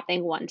not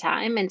stopping one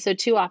time. And so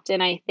too often,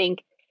 I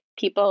think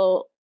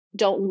people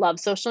don't love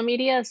social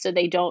media, so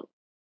they don't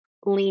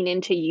lean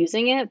into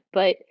using it.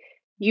 But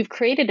you've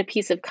created a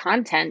piece of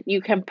content.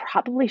 You can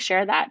probably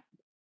share that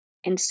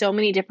in so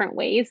many different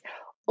ways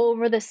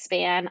over the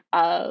span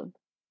of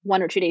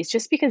 1 or 2 days.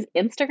 Just because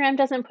Instagram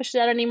doesn't push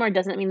that anymore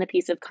doesn't mean the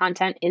piece of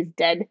content is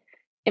dead.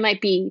 It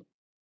might be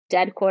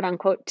dead, quote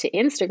unquote, to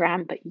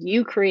Instagram, but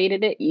you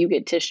created it, you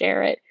get to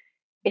share it.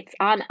 It's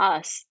on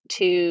us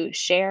to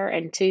share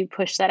and to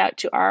push that out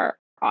to our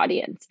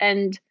audience.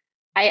 And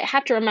I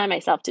have to remind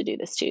myself to do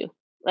this too.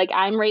 Like,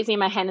 I'm raising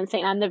my hand and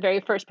saying I'm the very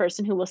first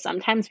person who will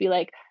sometimes be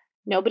like,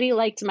 nobody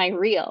liked my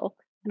reel.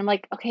 And I'm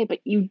like, okay, but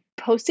you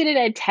posted it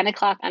at 10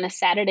 o'clock on a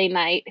Saturday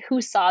night.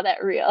 Who saw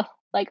that reel?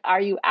 Like,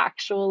 are you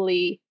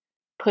actually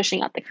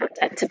pushing out the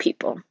content to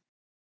people?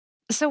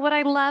 So what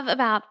I love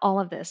about all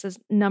of this is,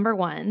 number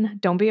one,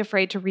 don't be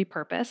afraid to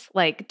repurpose,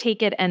 like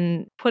take it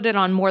and put it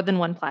on more than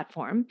one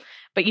platform,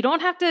 but you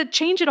don't have to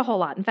change it a whole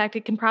lot. In fact,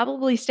 it can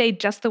probably stay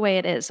just the way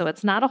it is. So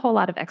it's not a whole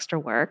lot of extra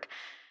work.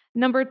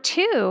 Number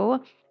two,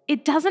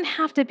 it doesn't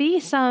have to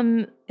be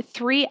some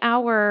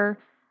 3-hour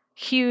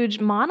huge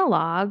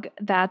monologue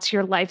that's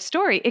your life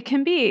story. It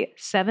can be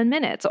 7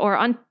 minutes, or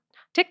on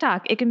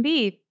TikTok, it can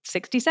be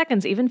 60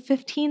 seconds, even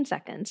 15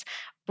 seconds.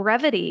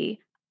 Brevity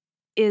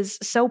is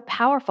so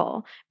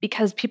powerful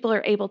because people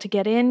are able to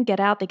get in, get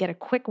out, they get a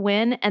quick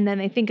win, and then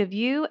they think of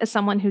you as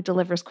someone who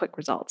delivers quick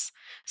results.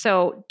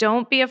 So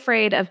don't be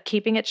afraid of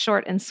keeping it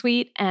short and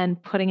sweet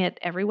and putting it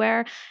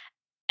everywhere.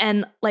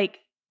 And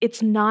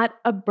it's not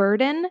a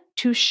burden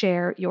to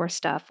share your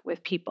stuff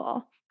with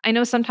people. I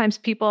know sometimes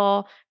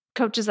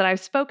coaches that I've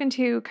spoken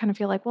to kind of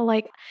feel like,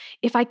 well,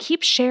 if I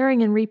keep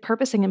sharing and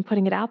repurposing and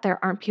putting it out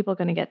there, aren't people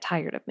going to get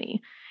tired of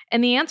me?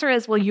 And the answer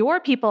is, well,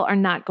 your people are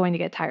not going to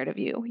get tired of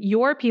you.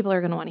 Your people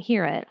are going to want to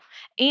hear it.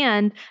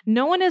 And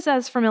no one is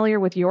as familiar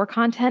with your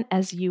content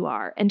as you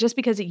are. And just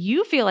because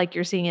you feel like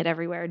you're seeing it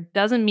everywhere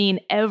doesn't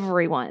mean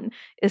everyone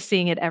is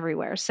seeing it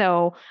everywhere.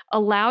 So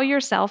allow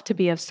yourself to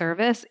be of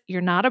service. You're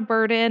not a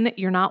burden.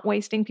 You're not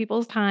wasting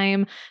people's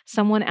time.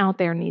 Someone out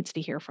there needs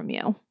to hear from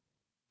you.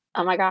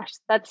 Oh my gosh,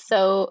 that's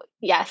so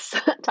yes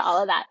to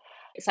all of that.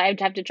 So I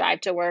have to drive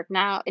to work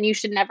now. And you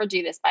should never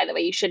do this, by the way.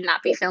 You should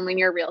not be filming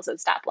your reels at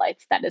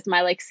stoplights. That is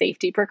my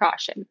safety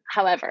precaution.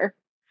 However,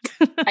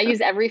 I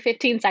use every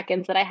 15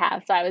 seconds that I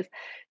have. So I was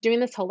doing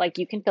this whole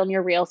you can film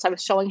your reel. So I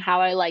was showing how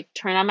I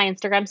turn on my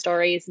Instagram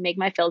stories, make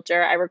my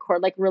filter. I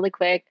record really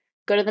quick,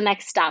 go to the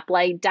next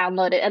stoplight,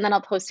 download it, and then I'll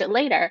post it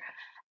later.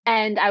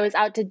 And I was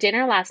out to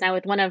dinner last night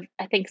with one of,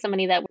 I think,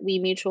 somebody that we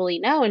mutually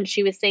know. And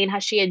she was saying how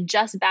she had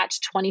just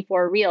batched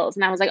 24 reels.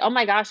 And I was like, oh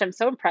my gosh, I'm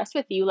so impressed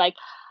with you.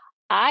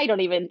 I don't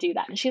even do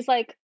that. And she's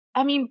like,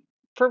 I mean,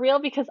 for real,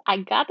 because I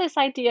got this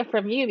idea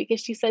from you, because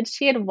she said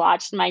she had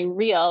watched my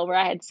reel where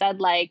I had said,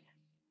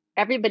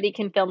 everybody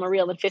can film a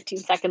reel in 15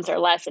 seconds or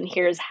less, and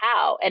here's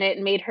how. And it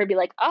made her be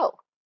like, oh,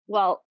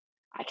 well,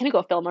 I can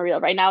go film a reel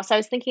right now. So I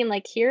was thinking,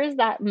 here's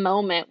that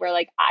moment where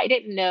I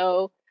didn't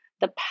know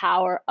the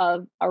power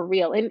of a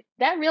reel. And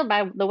that reel,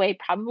 by the way,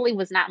 probably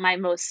was not my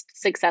most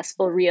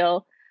successful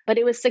reel, but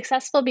it was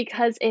successful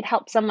because it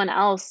helped someone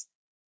else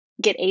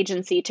get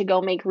agency to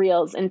go make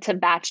reels and to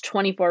batch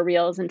 24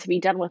 reels and to be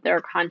done with their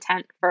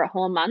content for a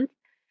whole month.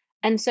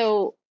 And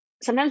so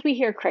sometimes we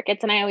hear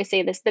crickets, and I always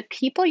say this, the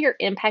people you're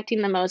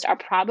impacting the most are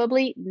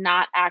probably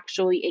not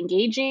actually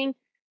engaging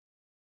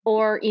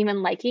or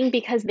even liking,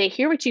 because they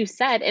hear what you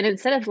said, and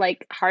instead of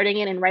hearting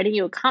it and writing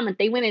you a comment,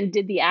 they went and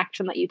did the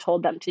action that you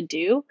told them to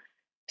do.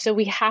 So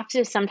we have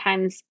to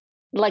sometimes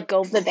let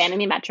go of the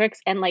vanity metrics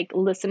and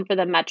listen for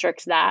the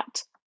metrics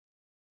that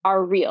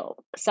are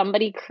real.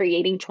 Somebody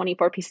creating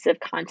 24 pieces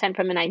of content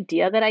from an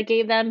idea that I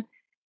gave them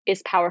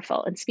is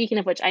powerful. And speaking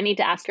of which, I need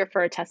to ask her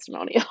for a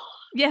testimonial.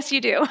 Yes,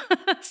 you do.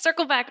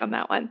 Circle back on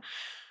that one.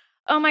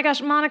 Oh my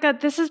gosh, Monica,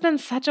 this has been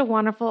such a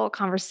wonderful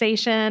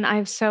conversation.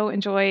 I've so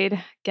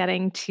enjoyed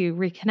getting to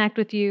reconnect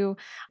with you.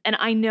 And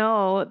I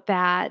know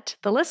that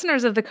the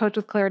listeners of the Coach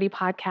with Clarity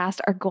podcast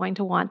are going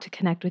to want to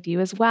connect with you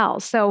as well.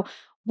 So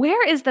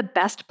where is the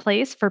best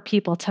place for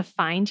people to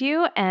find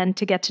you and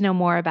to get to know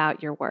more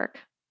about your work?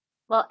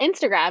 Well,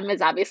 Instagram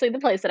is obviously the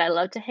place that I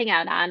love to hang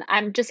out on.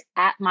 I'm just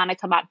at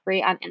Monica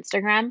Montfrey on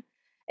Instagram.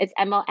 It's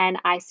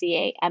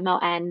MONICA,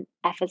 MONF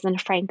as in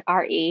Frank,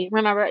 RE.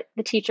 Remember,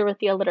 the teacher with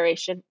the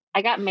alliteration.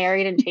 I got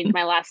married and changed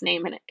my last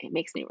name, and it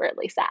makes me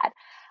really sad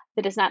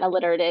that it's not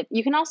alliterative.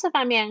 You can also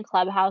find me on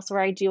Clubhouse, where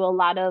I do a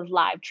lot of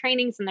live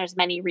trainings, and there's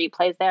many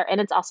replays there.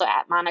 And it's also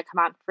at Monica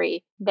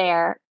Montfrey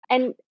there.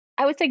 And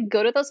I would say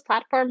go to those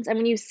platforms, and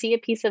when you see a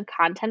piece of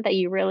content that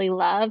you really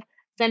love,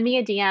 send me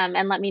a DM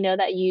and let me know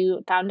that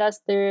you found us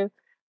through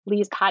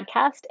Lee's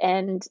podcast,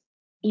 and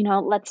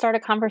let's start a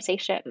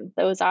conversation.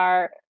 Those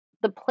are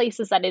the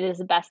places that it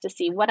is best to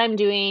see what I'm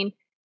doing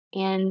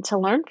and to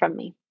learn from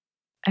me.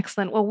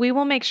 Excellent. Well, we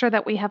will make sure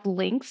that we have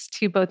links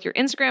to both your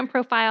Instagram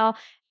profile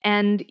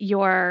and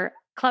your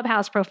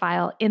Clubhouse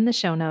profile in the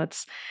show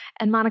notes.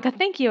 And Monica,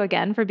 thank you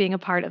again for being a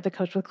part of the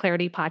Coach with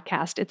Clarity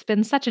podcast. It's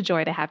been such a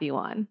joy to have you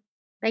on.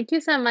 Thank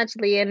you so much,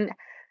 Lee. And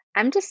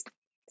I'm just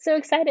so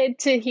excited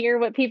to hear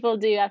what people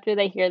do after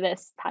they hear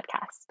this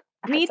podcast.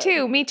 Me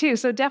too.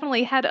 So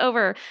definitely head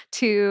over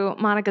to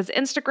Monica's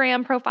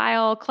Instagram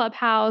profile,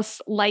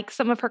 Clubhouse, like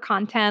some of her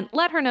content,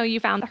 let her know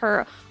you found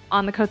her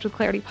on the Coach with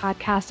Clarity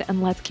podcast,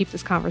 and let's keep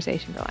this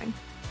conversation going.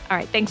 All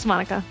right. Thanks,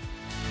 Monica.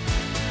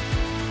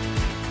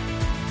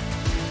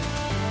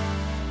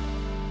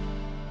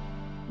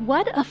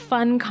 What a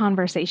fun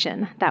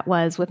conversation that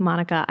was with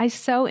Monica. I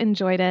so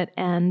enjoyed it.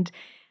 And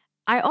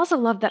I also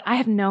love that I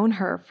have known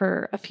her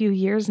for a few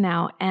years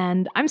now,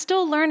 and I'm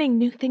still learning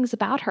new things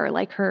about her,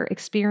 like her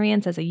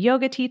experience as a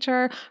yoga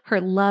teacher,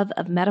 her love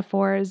of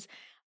metaphors.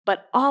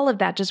 But all of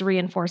that just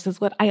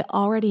reinforces what I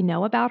already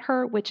know about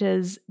her, which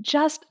is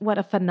just what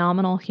a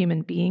phenomenal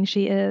human being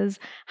she is,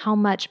 how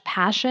much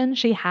passion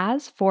she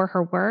has for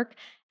her work,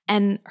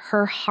 and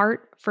her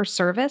heart for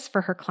service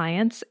for her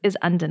clients is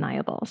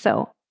undeniable.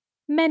 So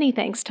many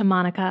thanks to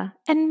Monica,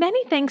 and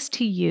many thanks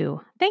to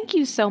you. Thank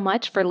you so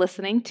much for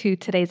listening to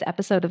today's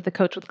episode of the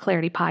Coach with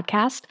Clarity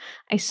podcast.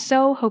 I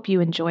so hope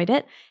you enjoyed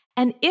it.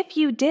 And if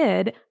you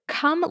did,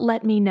 come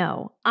let me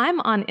know. I'm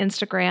on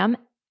Instagram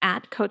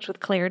at Coach with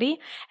Clarity.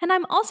 And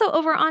I'm also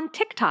over on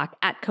TikTok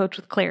at Coach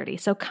with Clarity.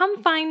 So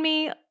come find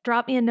me,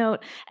 drop me a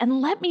note,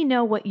 and let me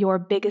know what your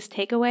biggest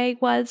takeaway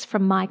was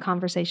from my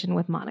conversation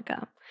with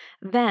Monica.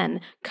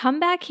 Then come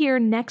back here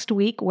next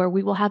week where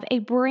we will have a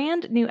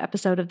brand new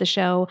episode of the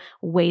show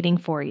waiting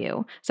for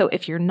you. So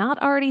if you're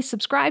not already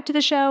subscribed to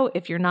the show,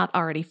 if you're not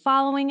already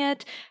following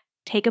it,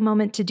 take a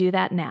moment to do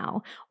that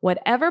now.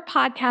 Whatever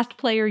podcast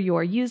player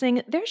you're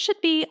using, there should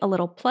be a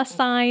little plus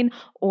sign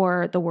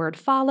or the word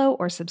follow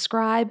or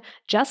subscribe.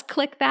 Just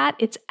click that.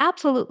 It's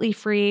absolutely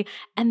free.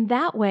 And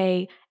that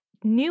way,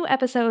 new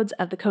episodes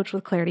of the Coach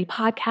with Clarity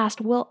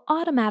podcast will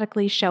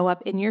automatically show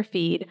up in your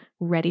feed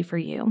ready for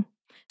you.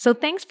 So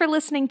thanks for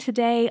listening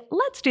today.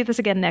 Let's do this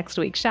again next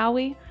week, shall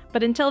we?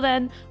 But until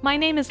then, my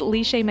name is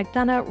Lisha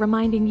McDonough,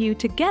 reminding you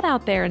to get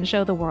out there and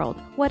show the world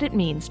what it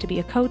means to be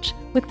a coach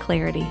with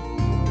clarity.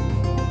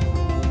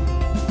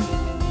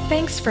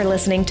 Thanks for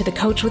listening to the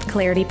Coach with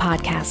Clarity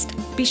podcast.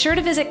 Be sure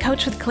to visit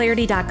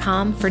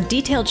coachwithclarity.com for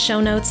detailed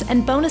show notes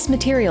and bonus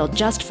material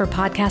just for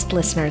podcast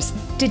listeners.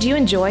 Did you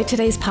enjoy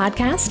today's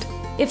podcast?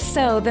 If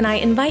so, then I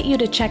invite you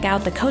to check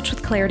out the Coach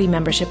with Clarity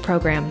membership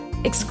program,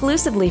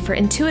 exclusively for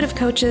intuitive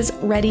coaches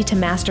ready to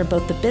master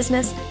both the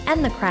business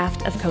and the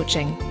craft of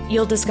coaching.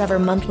 You'll discover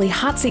monthly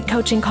hot seat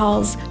coaching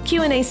calls,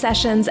 Q&A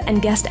sessions,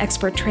 and guest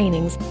expert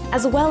trainings,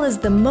 as well as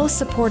the most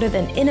supportive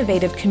and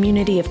innovative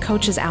community of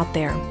coaches out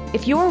there.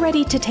 If you're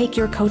ready to take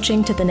your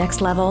coaching to the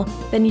next level,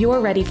 then you're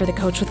ready for the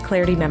Coach with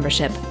Clarity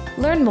membership.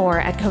 Learn more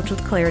at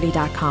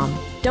coachwithclarity.com.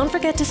 Don't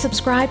forget to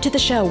subscribe to the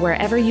show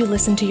wherever you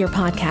listen to your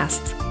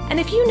podcasts. And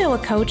if you know a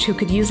coach who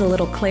could use a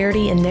little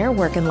clarity in their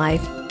work and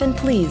life, then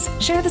please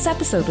share this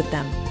episode with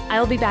them.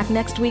 I'll be back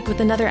next week with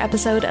another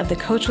episode of the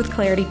Coach with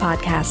Clarity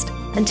podcast.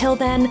 Until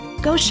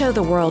then, go show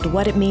the world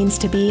what it means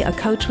to be a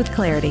coach with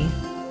clarity.